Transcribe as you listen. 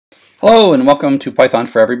Hello and welcome to Python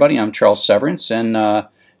for Everybody. I'm Charles Severance, and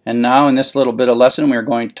now in this little bit of lesson we are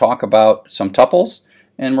going to talk about some tuples,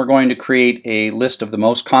 and we're going to create a list of the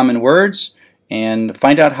most common words and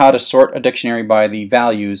find out how to sort a dictionary by the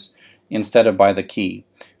values instead of by the key.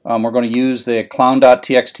 We're going to use the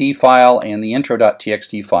clown.txt file and the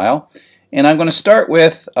intro.txt file, and I'm going to start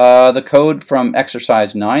with the code from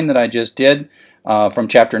exercise 9 that I just did from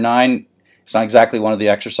chapter 9. It's not exactly one of the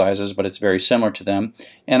exercises, but it's very similar to them.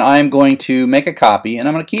 And I'm going to make a copy, and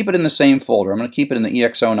I'm going to keep it in the same folder. I'm going to keep it in the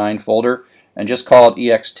EX09 folder and just call it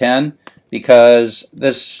EX10 because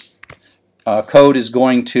this code is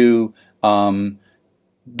going to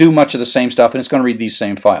do much of the same stuff, and it's going to read these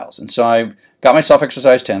same files. And so I've got myself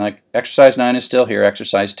exercise 10. Exercise 9 is still here.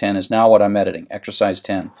 Exercise 10 is now what I'm editing, exercise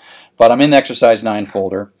 10. But I'm in the exercise 9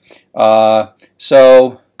 folder.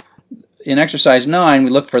 So in exercise 9,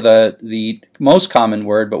 we look for the most common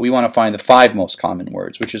word, but we want to find the 5 most common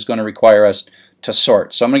words, which is going to require us to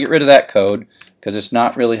sort. So I'm going to get rid of that code because it's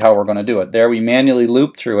not really how we're going to do it. There we manually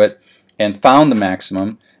looped through it and found the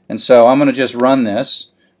maximum. And so I'm going to just run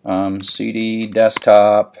this, cd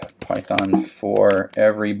desktop Python for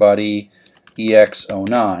everybody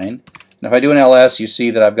EX09. And if I do an ls, you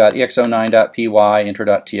see that I've got ex09.py,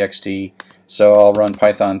 intro.txt. So I'll run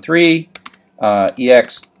Python 3,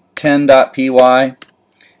 ex10.py,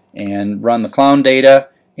 and run the clown data,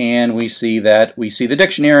 and we see the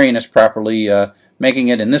dictionary, and it's properly making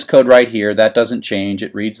it in this code right here. That doesn't change.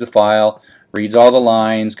 It reads the file, reads all the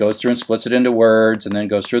lines, goes through and splits it into words, and then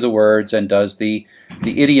goes through the words and does the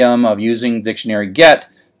idiom of using dictionary get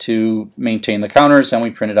to maintain the counters, and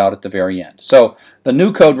we print it out at the very end. So the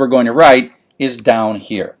new code we're going to write is down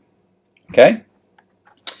here. Okay?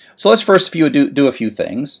 So let's first do a few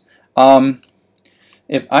things.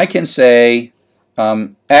 If I can say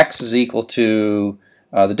x is equal to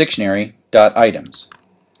the dictionary dot items,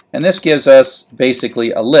 and this gives us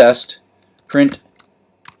basically a list, print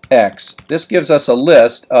x. This gives us a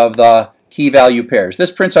list of the key value pairs.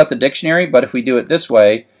 This prints out the dictionary, but if we do it this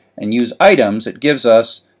way and use items, it gives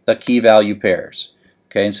us the key value pairs.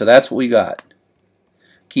 Okay, and so that's what we got,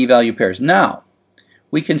 key value pairs. Now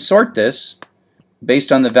we can sort this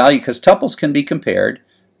based on the value, because tuples can be compared.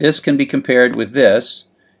 This can be compared with this,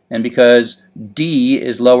 and because D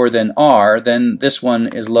is lower than R, then this one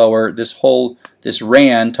is lower. This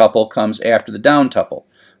ran tuple comes after the down tuple.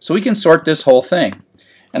 So we can sort this whole thing.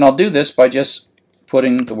 And I'll do this by just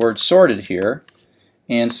putting the word sorted here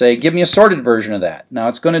and say, give me a sorted version of that. Now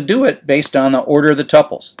it's going to do it based on the order of the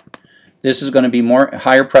tuples. This is going to be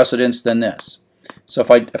higher precedence than this. So if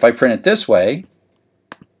I print it this way,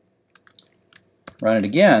 run it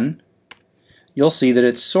again, you'll see that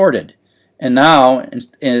it's sorted. And now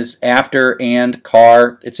is after and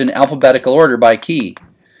car, it's in alphabetical order by key.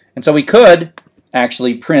 And so we could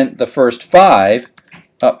actually print the first 5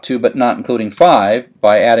 up to but not including 5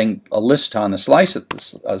 by adding a list on the slice,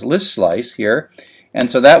 a list slice here. And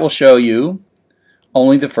so that will show you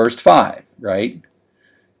only the first 5, right?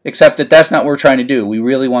 Except that that's not what we're trying to do. We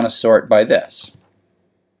really want to sort by this.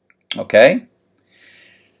 Okay?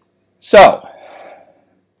 So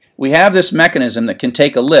we have this mechanism that can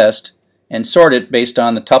take a list and sort it based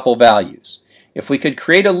on the tuple values. If we could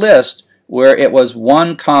create a list where it was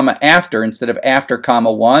 1 comma after instead of after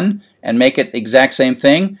comma 1 and make it the exact same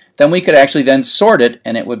thing, then we could actually then sort it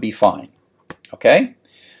and it would be fine. Okay?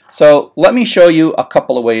 So let me show you a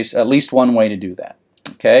couple of ways, at least one way to do that.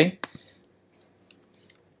 Okay?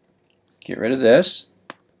 Get rid of this.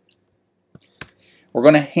 We're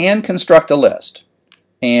going to hand construct a list.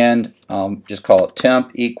 And just call it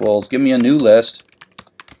temp equals, give me a new list,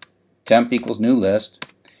 temp equals new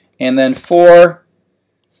list, and then for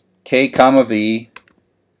k comma v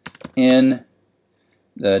in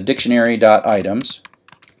the dictionary.items,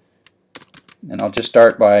 and I'll just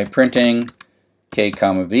start by printing k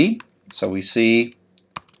comma v, so we see,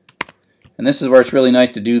 and this is where it's really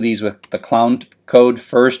nice to do these with the clown code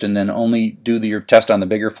first and then only do your test on the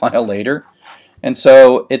bigger file later. And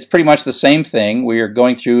so it's pretty much the same thing. We are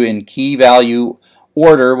going through in key value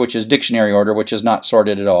order, which is dictionary order, which is not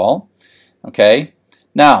sorted at all. Okay.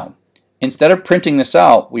 Now, instead of printing this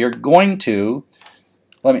out, we are going to,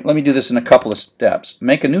 let me do this in a couple of steps.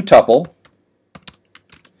 Make a new tuple,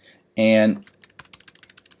 and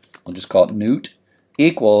we'll just call it newt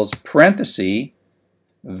equals parenthesis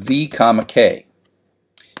v comma k.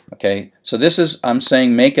 Okay, so this is, I'm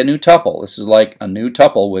saying make a new tuple. This is like a new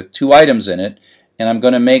tuple with 2 items in it, and I'm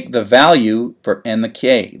going to make the value for and the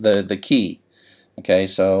key. Okay,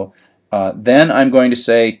 so then I'm going to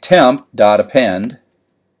say temp.append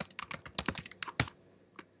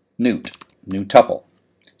newt, new tuple.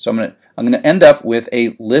 So I'm I'm going to end up with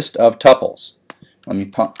a list of tuples. Let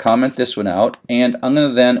me comment this one out, and I'm going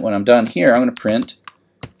to then, when I'm done here, I'm going to print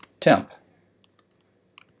temp.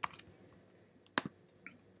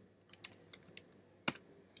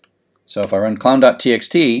 So if I run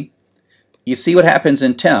clown.txt, you see what happens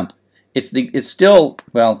in temp. It's still,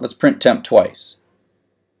 well, let's print temp twice.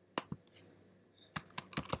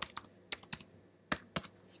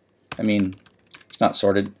 I mean, it's not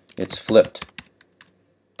sorted, it's flipped.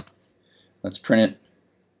 Let's print it.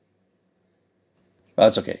 Oh,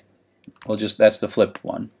 that's okay. That's the flipped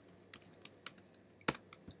one.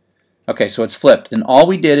 Okay, so it's flipped. And all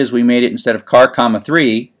we did is we made it, instead of car comma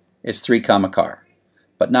 3, it's 3 comma car.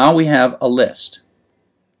 But now we have a list.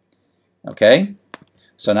 Okay?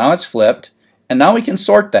 So now it's flipped. And now we can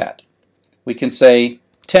sort that. We can say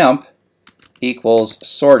temp equals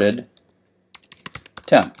sorted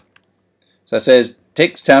temp. So it says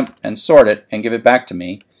takes temp and sort it and give it back to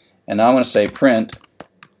me. And now I'm going to say print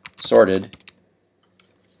sorted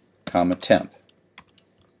comma temp.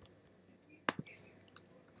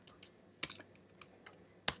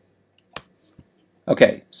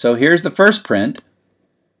 Okay, so here's the first print.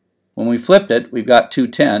 When we flipped it, we've got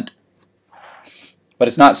 210, but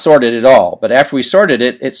it's not sorted at all. But after we sorted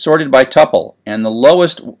it, it's sorted by tuple, and the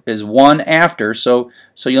lowest is 1 after, so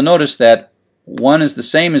you'll notice that 1 is the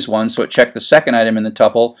same as 1, so it checked the second item in the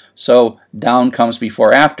tuple, so down comes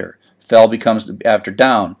before after. Fell becomes after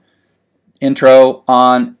down. Intro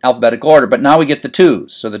on alphabetical order, but now we get the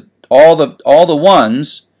 2s, so that all the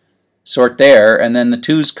 1s sort there, and then the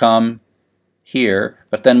 2s come here,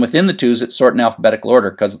 but then within the 2s it's sorted in alphabetical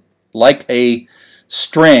order, because like a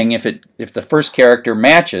string, if the first character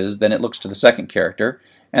matches, then it looks to the second character,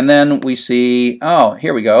 and then we see, oh,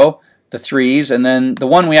 here we go, the 3s, and then the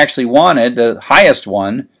one we actually wanted, the highest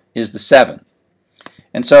one, is the 7.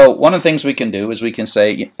 And so one of the things we can do is we can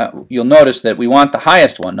say, you'll notice that we want the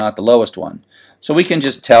highest one, not the lowest one. So we can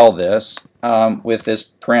just tell this with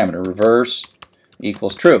this parameter, reverse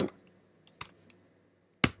equals true.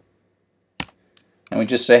 And we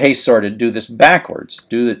just say, hey, sorted, do this backwards.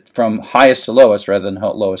 Do it from highest to lowest rather than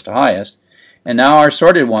lowest to highest. And now our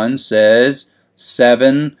sorted one says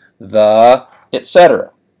 7, the,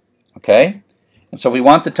 etc. Okay? And so if we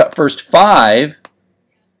want the first 5,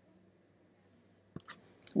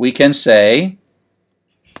 we can say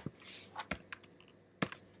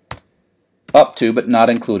up to, but not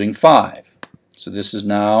including 5. So this is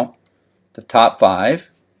now the top 5.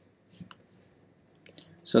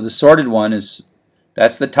 So the sorted one is,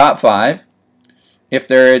 that's the top 5. If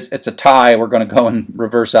it's a tie, we're going to go in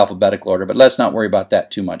reverse alphabetical order, but let's not worry about that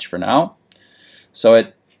too much for now. So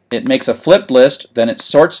it makes a flipped list, then it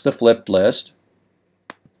sorts the flipped list.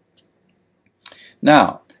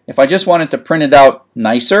 Now, if I just wanted to print it out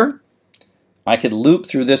nicer, I could loop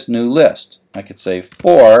through this new list. I could say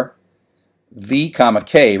for v comma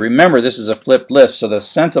k. Remember, this is a flipped list, so the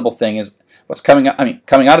sensible thing is what's coming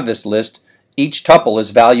out of this list. Each tuple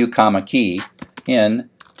is value comma key in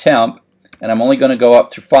temp, and I'm only going to go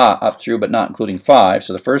up through, but not including 5.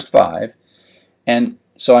 So the first 5, and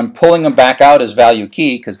so I'm pulling them back out as value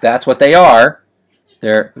key because that's what they are.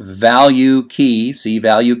 They're value key. See,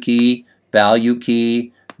 value key, value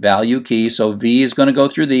key, value key. So V is going to go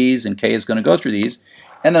through these, and K is going to go through these,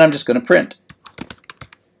 and then I'm just going to print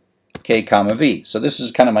K comma V. So this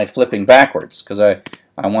is kind of my flipping backwards because I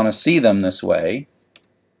want to see them this way.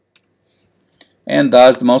 And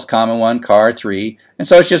thus the most common one, car 3. And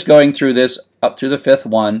so it's just going through this up through the 5th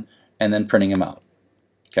one and then printing them out.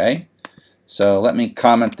 Okay? So let me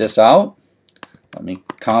comment this out. Let me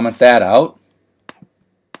comment that out.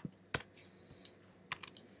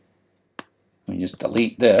 Let me just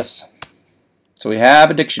delete this. So we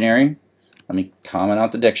have a dictionary. Let me comment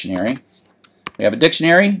out the dictionary. We have a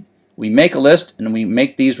dictionary. We make a list, and we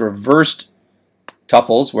make these reversed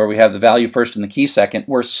tuples where we have the value first and the key second.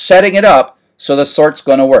 We're setting it up so the sort's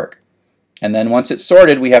going to work. And then once it's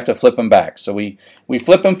sorted, we have to flip them back. So we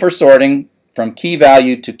flip them for sorting from key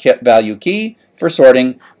value to value key for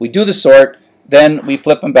sorting. We do the sort, then we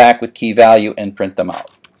flip them back with key value and print them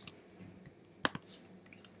out.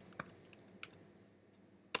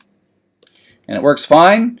 And it works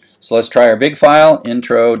fine. So let's try our big file,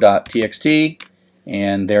 intro.txt,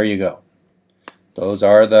 and there you go. Those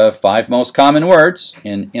are the 5 most common words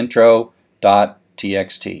in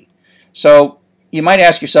intro.txt. So you might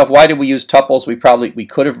ask yourself, why did we use tuples? We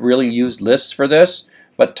could have really used lists for this,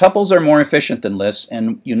 but tuples are more efficient than lists,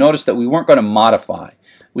 and you notice that we weren't going to modify.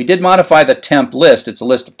 We did modify the temp list. It's a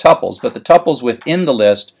list of tuples, but the tuples within the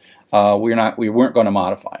list we weren't going to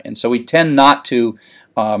modify. And so we tend not to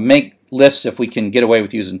make lists if we can get away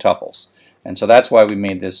with using tuples. And so that's why we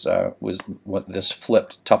made this this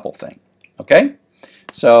flipped tuple thing. Okay?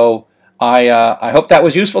 So I hope that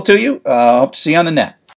was useful to you. Hope to see you on the net.